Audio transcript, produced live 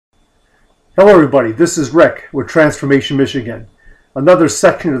Hello everybody, this is Rick with Transformation Michigan, another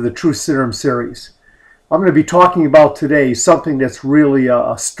section of the Truth Serum series. I'm going to be talking about today something that's really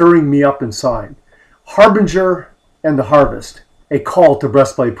stirring me up inside. Harbinger and the Harvest, a call to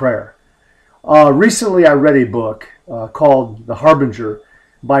breastplate prayer. Recently I read a book called The Harbinger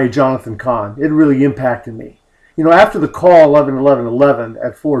by Jonathan Cahn. It really impacted me. You know, after the call 11-11-11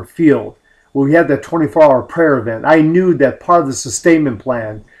 at Ford Field, where we had that 24-hour prayer event, I knew that part of the sustainment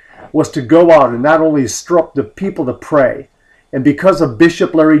plan was to go out and not only stir up the people to pray. And because of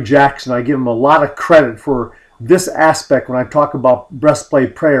Bishop Larry Jackson, I give him a lot of credit for this aspect when I talk about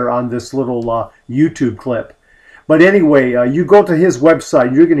breastplate prayer on this little YouTube clip. But anyway, you go to his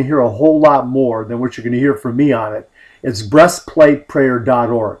website, you're going to hear a whole lot more than what you're going to hear from me on it. It's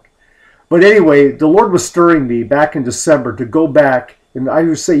breastplateprayer.org. But anyway, the Lord was stirring me back in December to go back, and I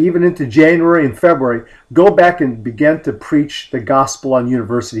would say even into January and February, go back and begin to preach the gospel on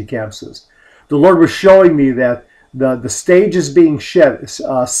university campuses. The Lord was showing me that the stage is being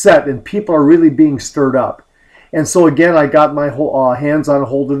set and people are really being stirred up. And so again, I got my hands on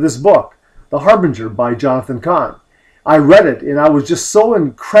hold of this book, The Harbinger by Jonathan Cahn. I read it and I was just so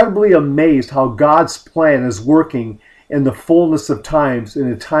incredibly amazed how God's plan is working in the fullness of times, in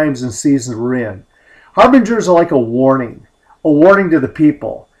the times and seasons we're in. Harbingers are like a warning to the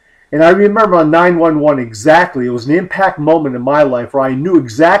people. And I remember on 9/11 exactly, it was an impact moment in my life where I knew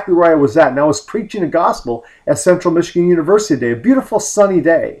exactly where I was at. And I was preaching the gospel at Central Michigan University today, a beautiful sunny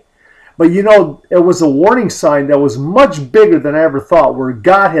day. But you know, it was a warning sign that was much bigger than I ever thought, where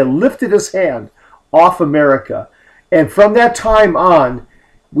God had lifted his hand off America. And from that time on,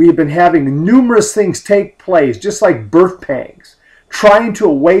 we've been having numerous things take place, just like birth pangs, trying to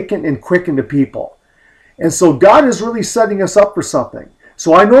awaken and quicken the people. And so God is really setting us up for something.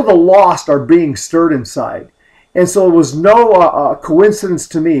 So I know the lost are being stirred inside. And so it was no coincidence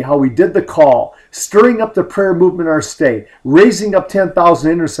to me how we did the call, stirring up the prayer movement in our state, raising up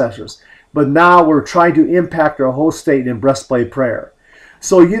 10,000 intercessors. But now we're trying to impact our whole state in breastplate prayer.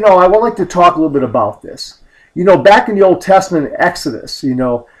 So, you know, I would like to talk a little bit about this. You know, back in the Old Testament, Exodus, you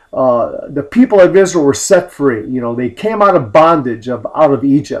know, the people of Israel were set free. You know, they came out of bondage out of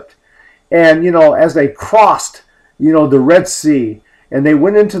Egypt. And, you know, as they crossed, you know, the Red Sea and they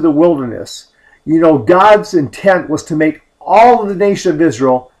went into the wilderness, you know, God's intent was to make all of the nation of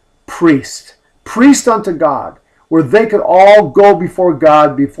Israel priest unto God, where they could all go before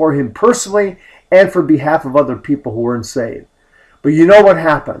God, before him personally, and for behalf of other people who weren't saved. But you know what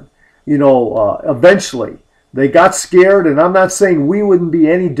happened? You know, eventually they got scared, and I'm not saying we wouldn't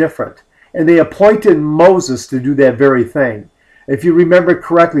be any different. And they appointed Moses to do that very thing. If you remember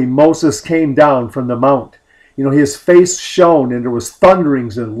correctly, Moses came down from the mount. You know, his face shone, and there was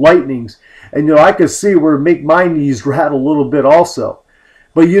thunderings and lightnings. And, you know, I could see where it make my knees rattle a little bit also.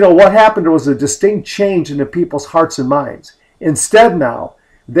 But, you know, what happened? There was a distinct change in the people's hearts and minds. Instead now,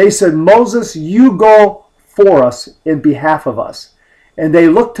 they said, Moses, you go for us in behalf of us. And they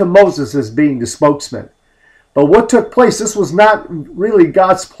looked to Moses as being the spokesman. But what took place, this was not really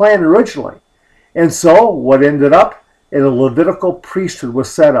God's plan originally. And so what ended up? And a Levitical priesthood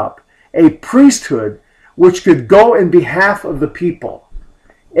was set up. A priesthood which could go in behalf of the people.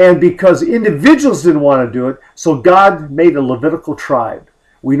 And because individuals didn't want to do it, so God made a Levitical tribe.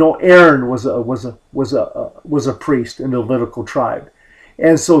 We know Aaron was a priest in the Levitical tribe.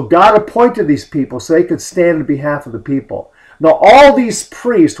 And so God appointed these people so they could stand in behalf of the people. Now all these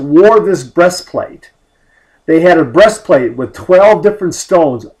priests wore this breastplate. They had a breastplate with 12 different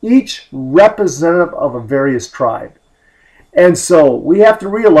stones, each representative of a various tribe. And so we have to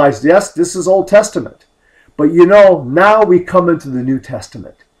realize, yes, this is Old Testament. But you know, now we come into the New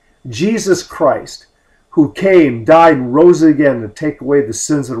Testament. Jesus Christ, who came, died, and rose again to take away the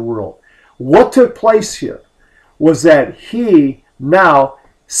sins of the world. What took place here was that he now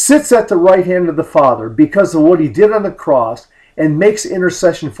sits at the right hand of the Father because of what he did on the cross and makes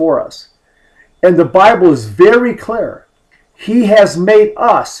intercession for us. And the Bible is very clear. He has made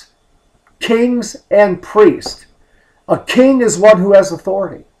us kings and priests. A king is one who has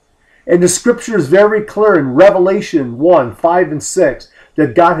authority. And the scripture is very clear in Revelation 1:5-6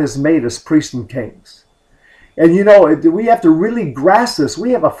 that God has made us priests and kings. And you know, we have to really grasp this.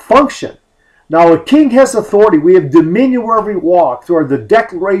 We have a function. Now, a king has authority. We have dominion wherever we walk through the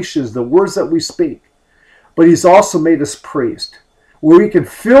declarations, the words that we speak. But he's also made us priests, where we can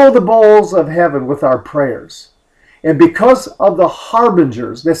fill the bowls of heaven with our prayers. And because of the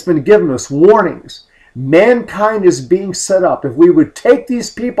harbingers that's been given us, warnings, mankind is being set up. If we would take these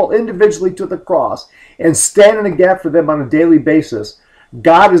people individually to the cross and stand in a gap for them on a daily basis,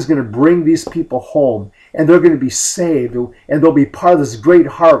 God is going to bring these people home, and they're going to be saved, and they'll be part of this great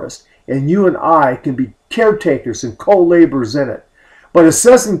harvest. and you and I can be caretakers and co-laborers in it. But it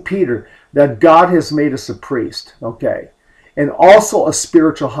says in Peter that God has made us a priest, okay, and also a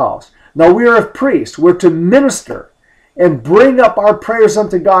spiritual house. Now we are a priest. We're to minister and bring up our prayers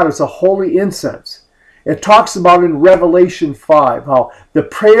unto God as a holy incense. It talks about in Revelation 5 how the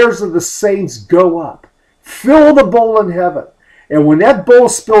prayers of the saints go up, fill the bowl in heaven. And when that bowl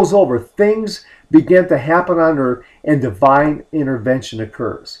spills over, things begin to happen on earth and divine intervention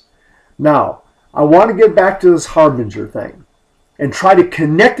occurs. Now, I want to get back to this Harbinger thing and try to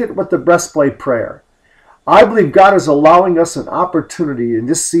connect it with the breastplate prayer. I believe God is allowing us an opportunity in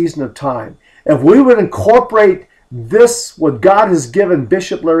this season of time. If we would incorporate this, what God has given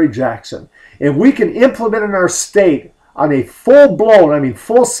Bishop Larry Jackson, and we can implement in our state on a full-blown,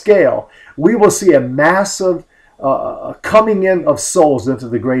 full scale, we will see a massive coming in of souls into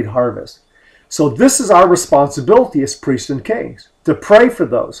the great harvest. So this is our responsibility as priests and kings, to pray for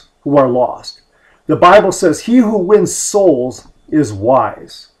those who are lost. The Bible says, he who wins souls is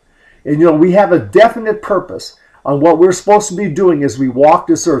wise. And we have a definite purpose on what we're supposed to be doing as we walk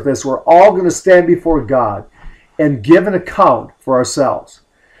this earth, as we're all going to stand before God and give an account for ourselves.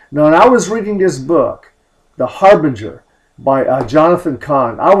 Now, when I was reading this book, The Harbinger, by Jonathan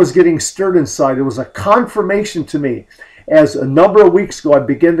Cahn, I was getting stirred inside. It was a confirmation to me as a number of weeks ago I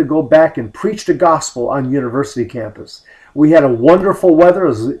began to go back and preach the gospel on university campus. We had a wonderful weather,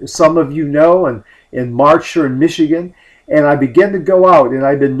 as some of you know, and in March here in Michigan, and I began to go out, and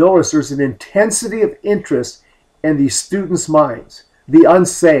I've been noticed there's an intensity of interest in these students' minds, the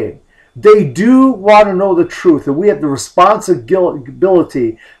unsaved. They do want to know the truth, and we have the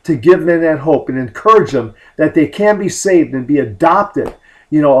responsibility to give them that hope and encourage them that they can be saved and be adopted,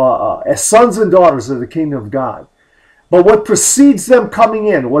 as sons and daughters of the kingdom of God. But what precedes them coming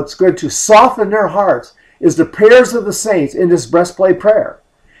in, what's going to soften their hearts, is the prayers of the saints in this breastplate prayer.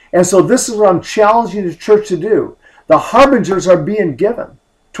 And so this is what I'm challenging the church to do. The harbingers are being given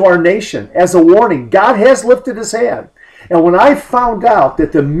to our nation as a warning. God has lifted his hand. And when I found out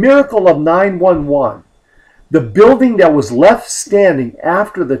that the miracle of 911, the building that was left standing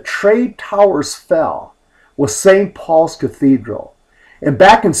after the trade towers fell, was St. Paul's Cathedral. And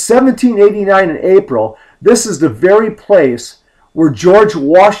back in 1789 in April, this is the very place where George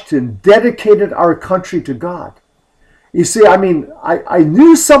Washington dedicated our country to God. You see, I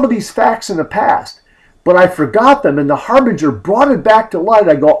knew some of these facts in the past, but I forgot them, and the Harbinger brought it back to light.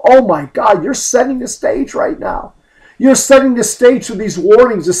 I go, oh my God, you're setting the stage right now. You're setting the stage for these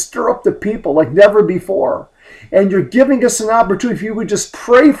warnings to stir up the people like never before. And you're giving us an opportunity. If you would just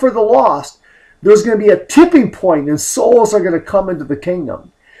pray for the lost, there's going to be a tipping point and souls are going to come into the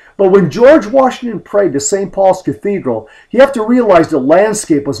kingdom. But when George Washington prayed to St. Paul's Cathedral, you have to realize the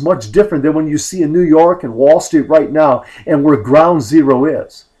landscape was much different than when you see in New York and Wall Street right now and where ground zero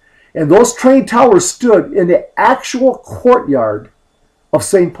is. And those trade towers stood in the actual courtyard of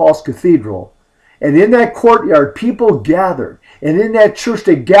St. Paul's Cathedral. And in that courtyard, people gathered. And in that church,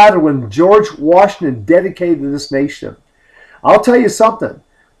 they gathered when George Washington dedicated this nation. I'll tell you something.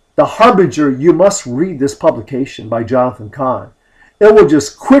 The Harbinger, you must read this publication by Jonathan Cahn. It will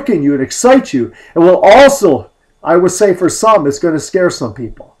just quicken you and excite you. It will also, I would say for some, it's going to scare some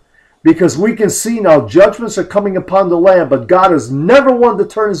people. Because we can see now judgments are coming upon the land, but God is never one to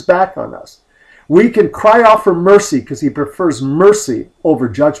turn his back on us. We can cry out for mercy because he prefers mercy over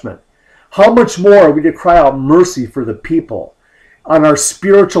judgment. How much more are we to cry out mercy for the people on our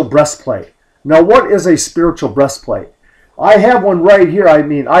spiritual breastplate? Now, what is a spiritual breastplate? I have one right here. I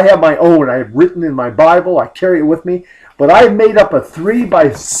have my own. I have written in my Bible. I carry it with me. But I've made up a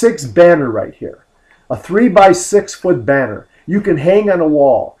 3x6 banner right here. A 3x6 foot banner. You can hang on a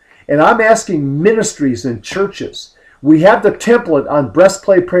wall. And I'm asking ministries and churches. We have the template on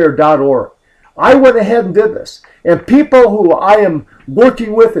breastplateprayer.org. I went ahead and did this. And people who I am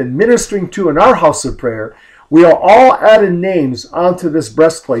working with and ministering to in our house of prayer, we are all added names onto this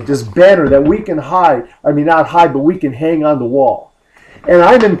breastplate, this banner that we can not hide, but we can hang on the wall. And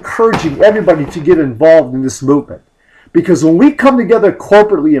I'm encouraging everybody to get involved in this movement. Because when we come together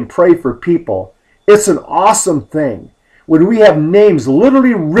corporately and pray for people, it's an awesome thing. When we have names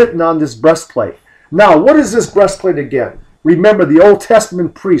literally written on this breastplate. Now, what is this breastplate again? Remember, the Old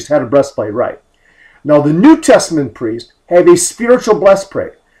Testament priest had a breastplate, right? Now, the New Testament priest have a spiritual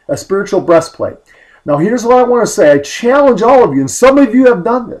breastplate. Now, here's what I want to say. I challenge all of you, and some of you have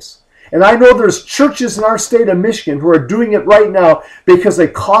done this. And I know there's churches in our state of Michigan who are doing it right now because they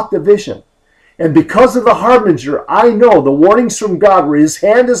caught the vision. And because of the Harbinger, I know the warnings from God where his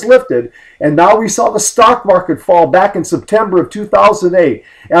hand is lifted. And now we saw the stock market fall back in September of 2008.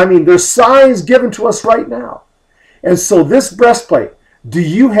 There's signs given to us right now. And so this breastplate, Do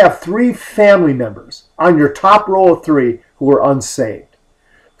you have 3 family members on your top row of 3 who are unsaved?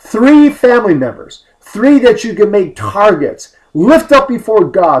 3 family members, 3 that you can make targets, lift up before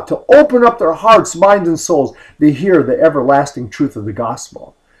God to open up their hearts, minds, and souls to hear the everlasting truth of the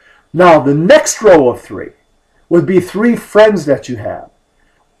gospel. Now, the next row of 3 would be 3 friends that you have.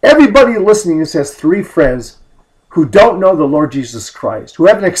 Everybody listening to this has 3 friends who don't know the Lord Jesus Christ, who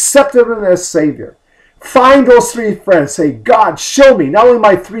haven't accepted Him as Savior. Find those 3 friends. Say, God, show me not only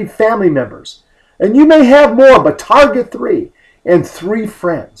my 3 family members, and you may have more, but target 3 and 3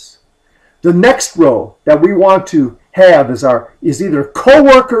 friends. The next row that we want to have is either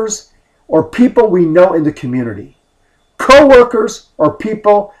co-workers or people we know in the community. Co-workers or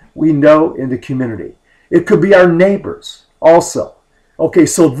people we know in the community. It could be our neighbors also. Okay,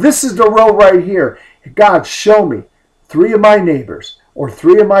 so this is the row right here. God, show me 3 of my neighbors or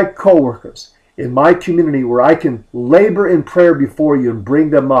 3 of my co-workers in my community where I can labor in prayer before you and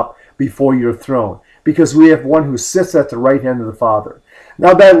bring them up before your throne, because we have one who sits at the right hand of the Father.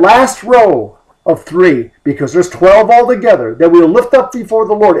 Now that last row of 3, because there's 12 altogether that we'll lift up before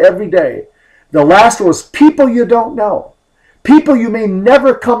the Lord every day, the last row is people you don't know, people you may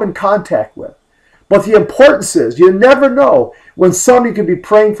never come in contact with. But the importance is you never know when somebody could be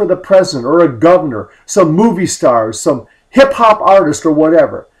praying for the president or a governor, some movie stars, some hip-hop artist or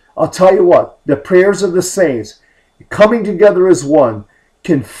whatever. I'll tell you what, the prayers of the saints coming together as one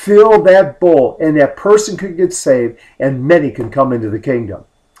can fill that bowl, and that person could get saved and many can come into the kingdom.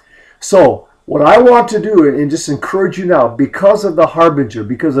 So what I want to do, and just encourage you now, because of the Harbinger,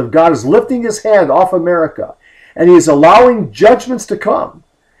 because of God is lifting His hand off America and He is allowing judgments to come,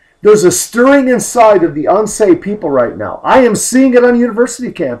 there's a stirring inside of the unsaved people right now. I am seeing it on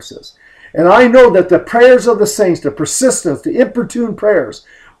university campuses. And I know that the prayers of the saints, the persistence, the importune prayers,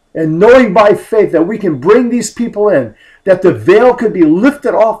 and knowing by faith that we can bring these people in, that the veil could be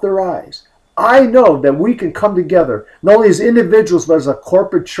lifted off their eyes. I know that we can come together, not only as individuals, but as a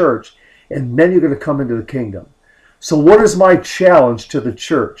corporate church, and many are going to come into the kingdom. So what is my challenge to the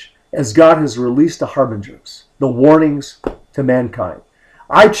church as God has released the harbingers, the warnings to mankind?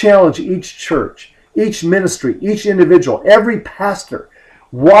 I challenge each church, each ministry, each individual, every pastor,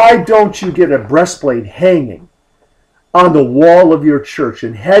 why don't you get a breastplate hanging on the wall of your church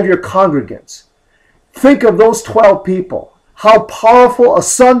and have your congregants? Think of those 12 people, how powerful a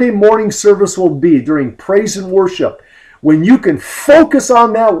Sunday morning service will be during praise and worship when you can focus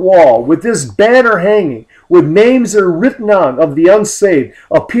on that wall with this banner hanging with names that are written on of the unsaved,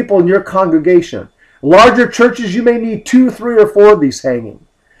 of people in your congregation. Larger churches, you may need 2, 3, or 4 of these hanging.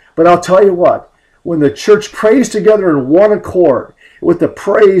 But I'll tell you what, when the church prays together in one accord with the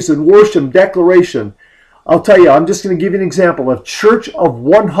praise and worship declaration, I'll tell you, I'm just going to give you an example. A church of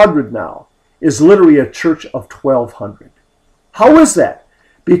 100 now is literally a church of 1,200. How is that?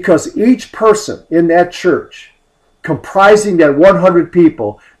 Because each person in that church, comprising that 100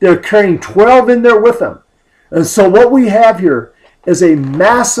 people, they're carrying 12 in there with them. And so what we have here is a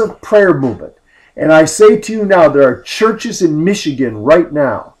massive prayer movement. And I say to you now, there are churches in Michigan right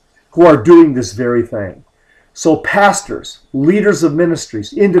now who are doing this very thing. So pastors, leaders of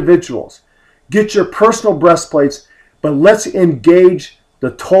ministries, individuals, get your personal breastplates, but let's engage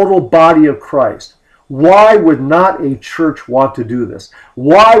the total body of Christ. Why would not a church want to do this?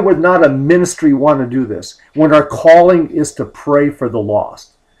 Why would not a ministry want to do this when our calling is to pray for the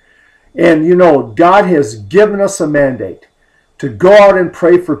lost? And you know, God has given us a mandate to go out and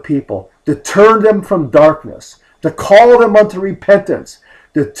pray for people, to turn them from darkness, to call them unto repentance,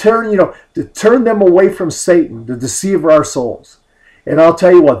 to turn them away from Satan, the deceiver of our souls. And I'll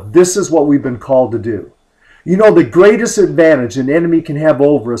tell you what, this is what we've been called to do. You know, the greatest advantage an enemy can have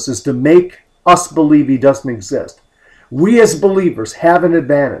over us is to make us believe he doesn't exist. We as believers have an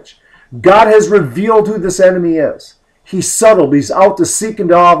advantage. God has revealed who this enemy is. He's subtle. He's out to seek and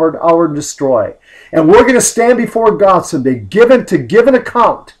devour and destroy. And we're going to stand before God someday, give an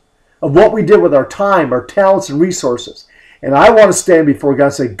account of what we did with our time, our talents, and resources. And I want to stand before God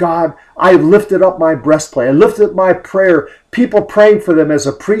and say, God, I lifted up my breastplate. I lifted up my prayer, people praying for them as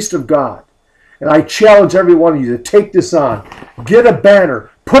a priest of God. And I challenge every one of you to take this on. Get a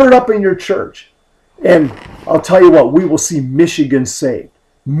banner. Put it up in your church. And I'll tell you what, we will see Michigan saved.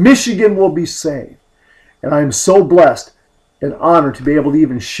 Michigan will be saved. And I'm so blessed and honored to be able to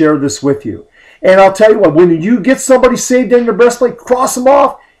even share this with you. And I'll tell you what, when you get somebody saved in your breastplate, cross them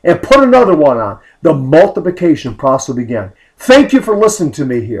off and put another one on. The multiplication process will begin. Thank you for listening to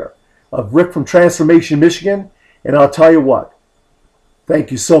me here. Of Rick from Transformation, Michigan. And I'll tell you what, thank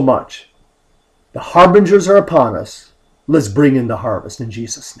you so much. The harbingers are upon us. Let's bring in the harvest in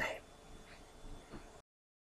Jesus' name.